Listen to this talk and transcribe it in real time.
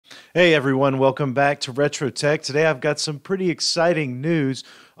Hey everyone, welcome back to Retro Tech. Today I've got some pretty exciting news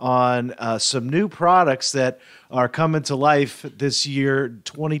on some new products that are coming to life this year,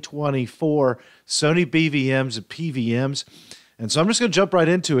 2024, Sony BVMs and PVMs. And so I'm just going to jump right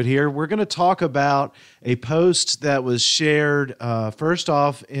into it here. We're going to talk about a post that was shared first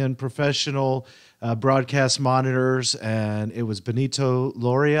off in professional broadcast monitors, and it was Benito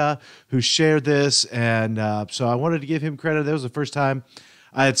Loria who shared this. And so I wanted to give him credit. That was the first time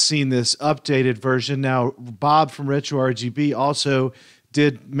I had seen this updated version. Now, Bob from Retro RGB also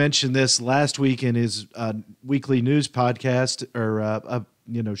did mention this last week in his weekly news podcast or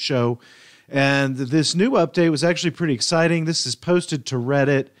show. And this new update was actually pretty exciting. This is posted to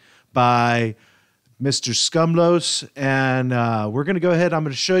Reddit by Mr. Scumlos, and we're going to go ahead. I'm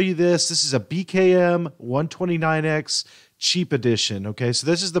going to show you this. This is a BKM 129X cheap edition. Okay, so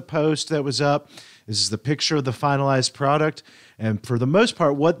this is the post that was up. This is the picture of the finalized product. And for the most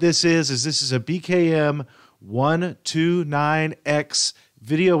part, what this is this is a BKM 129X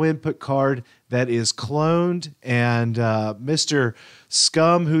video input card that is cloned. And Mr.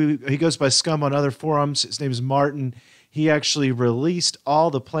 Scum, who he goes by Scum on other forums, his name is Martin. He actually released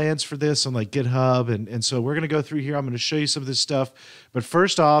all the plans for this on like GitHub. And so we're going to go through here. I'm going to show you some of this stuff. But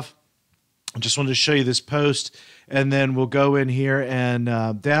first off, I just wanted to show you this post, and then we'll go in here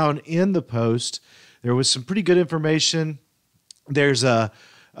and down in the post, there was some pretty good information. There's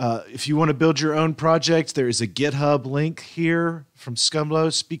if you want to build your own project, there is a GitHub link here from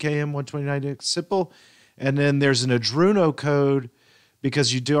Scumlos, BKM 129X simple. And then there's an Arduino code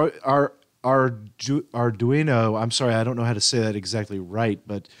because you do Arduino. I'm sorry, I don't know how to say that exactly right,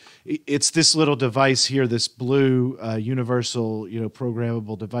 but it's this little device here, this blue universal,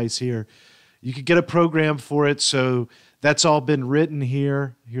 programmable device here. You could get a program for it, so that's all been written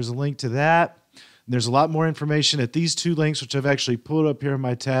here. Here's a link to that. And there's a lot more information at these two links, which I've actually pulled up here in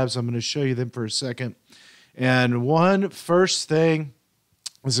my tabs. I'm going to show you them for a second. And one first thing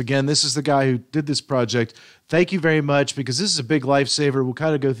is, again, this is the guy who did this project. Thank you very much, because this is a big lifesaver. We'll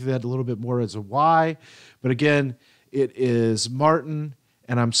kind of go through that a little bit more as a why. But again, it is Martin,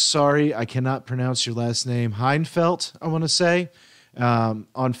 and I'm sorry I cannot pronounce your last name. Heinfeld, I want to say. On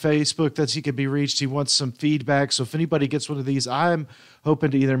Facebook, that's he can be reached. He wants some feedback. So if anybody gets one of these, I'm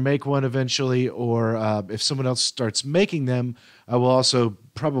hoping to either make one eventually, or if someone else starts making them, I will also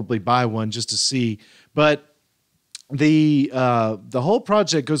probably buy one just to see. But the whole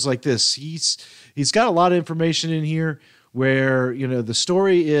project goes like this. He's got a lot of information in here where, the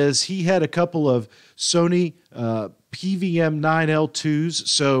story is he had a couple of Sony PVM 9L2s.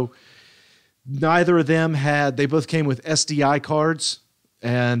 So neither of them they both came with SDI cards,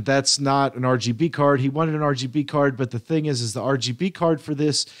 and that's not an RGB card. He wanted an RGB card, but the thing is the RGB card for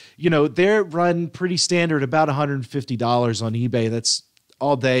this, they're run pretty standard, about $150 on eBay. That's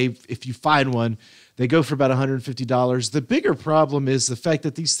all day. If you find one, they go for about $150. The bigger problem is the fact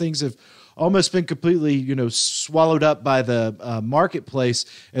that these things have almost been completely, swallowed up by the marketplace,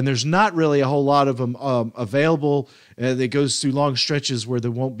 and there's not really a whole lot of them available. It goes through long stretches where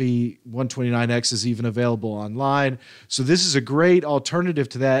there won't be 129Xs even available online. So this is a great alternative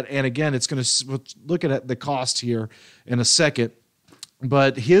to that. And again, it's going to look at the cost here in a second.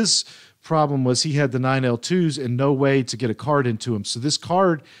 But his problem was he had the 9L2s and no way to get a card into them. So this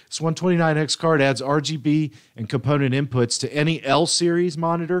 129X card, adds RGB and component inputs to any L series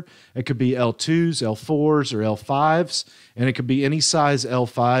monitor. It could be L2s, L4s, or L5s, and it could be any size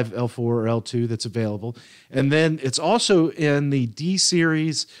L5, L4, or L2 that's available. And then it's also in the D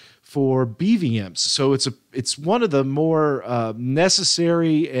series for BVMs. So it's one of the more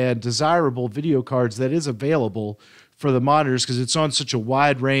necessary and desirable video cards that is available for the monitors, because it's on such a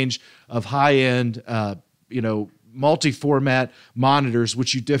wide range of high-end, multi-format monitors,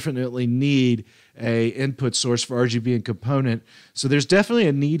 which you definitely need a input source for RGB and component. So there's definitely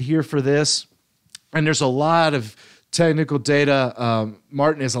a need here for this, and there's a lot of technical data.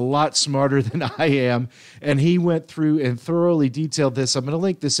 Martin is a lot smarter than I am, and he went through and thoroughly detailed this. I'm going to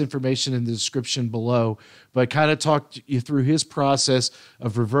link this information in the description below, but kind of talked you through his process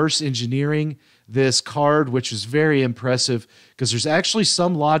of reverse engineering this card, which is very impressive, because there's actually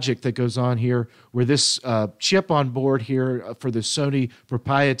some logic that goes on here where this chip on board here for the Sony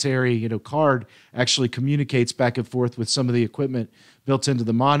proprietary card actually communicates back and forth with some of the equipment built into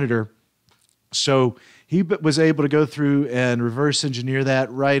the monitor. So he was able to go through and reverse engineer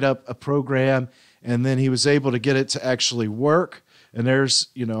that, write up a program, and then he was able to get it to actually work. And there's,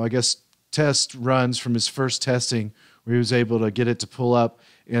 I guess, test runs from his first testing where he was able to get it to pull up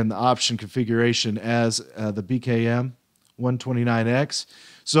in the option configuration as the BKM 129X.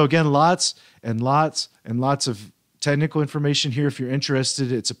 So again, lots and lots and lots of technical information here if you're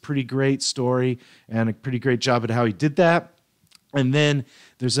interested. It's a pretty great story and a pretty great job at how he did that. And then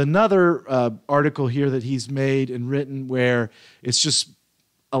there's another article here that he's made and written where it's just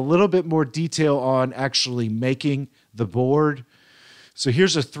a little bit more detail on actually making the board. So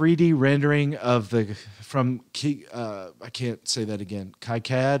here's a 3D rendering of I can't say that again,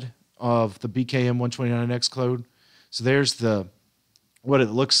 KiCad of the BKM 129X code. So there's what it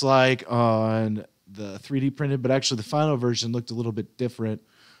looks like on the 3D printed, but actually the final version looked a little bit different,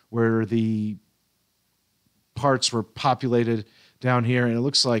 where the parts were populated down here, and it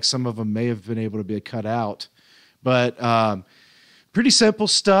looks like some of them may have been able to be cut out. But pretty simple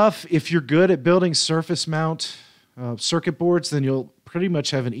stuff. If you're good at building surface mount circuit boards, then you'll pretty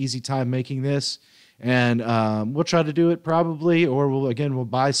much have an easy time making this. And we'll try to do it probably, or we'll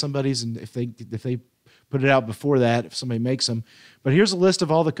buy somebody's, and if they put it out before that, if somebody makes them. But here's a list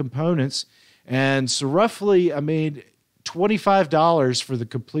of all the components. And so roughly I made $25 for the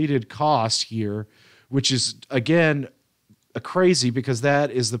completed cost here, which is, again, crazy, because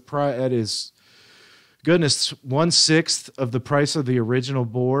that is goodness, 1/6 of the price of the original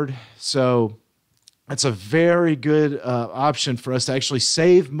board. So that's a very good option for us to actually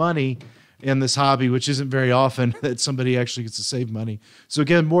save money in this hobby, which isn't very often that somebody actually gets to save money. So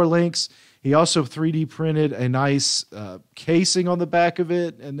again, more links. He also 3D printed a nice casing on the back of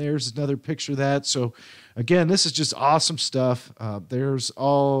it, and there's another picture of that. So again, this is just awesome stuff. There's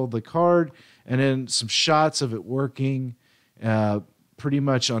all the card, and then some shots of it working pretty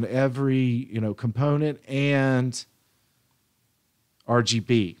much on every component and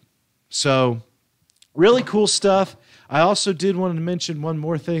RGB. So really cool stuff. I also did want to mention one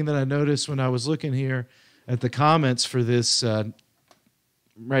more thing that I noticed when I was looking here at the comments for this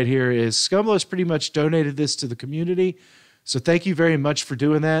right here is Scumlo's pretty much donated this to the community. So thank you very much for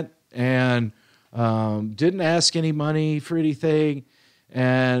doing that. And didn't ask any money for anything.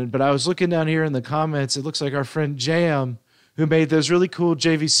 But I was looking down here in the comments. It looks like our friend Jam, who made those really cool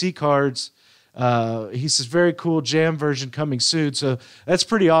JVC cards, he says, very cool Jam version coming soon. So that's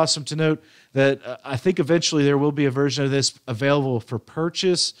pretty awesome to note that I think eventually there will be a version of this available for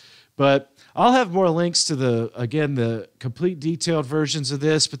purchase. But I'll have more links to the complete detailed versions of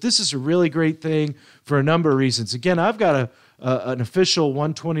this. But this is a really great thing for a number of reasons. Again, I've got an official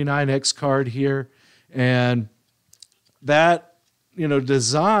 129X card here, and that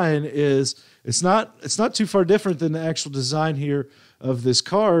design it's not too far different than the actual design here of this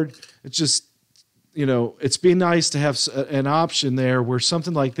card. It's just it's been nice to have an option there where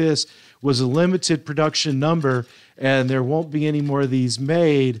something like this was a limited production number, and there won't be any more of these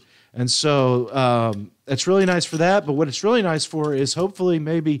made. And so it's really nice for that. But what it's really nice for is hopefully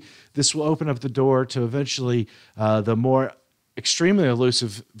maybe this will open up the door to eventually the more extremely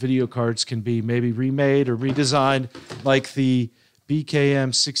elusive video cards can be maybe remade or redesigned, like the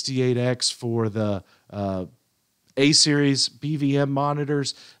BKM 68X for the A-series BVM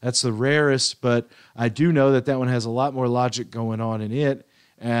monitors. That's the rarest, but I do know that one has a lot more logic going on in it.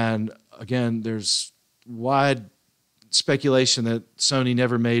 And again, there's wide speculation that Sony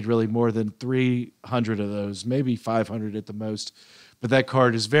never made really more than 300 of those, maybe 500 at the most. But that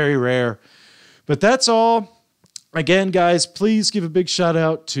card is very rare. But that's all. Again, guys, please give a big shout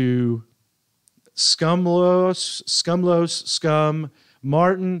out to Scum,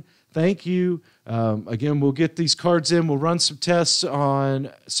 Martin. Thank you. Again, we'll get these cards in. We'll run some tests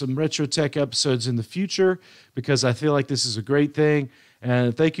on some Retro Tech episodes in the future, because I feel like this is a great thing.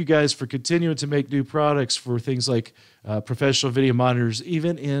 And thank you guys for continuing to make new products for things like professional video monitors,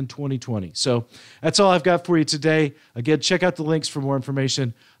 even in 2020. So that's all I've got for you today. Again, check out the links for more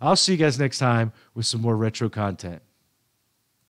information. I'll see you guys next time with some more retro content.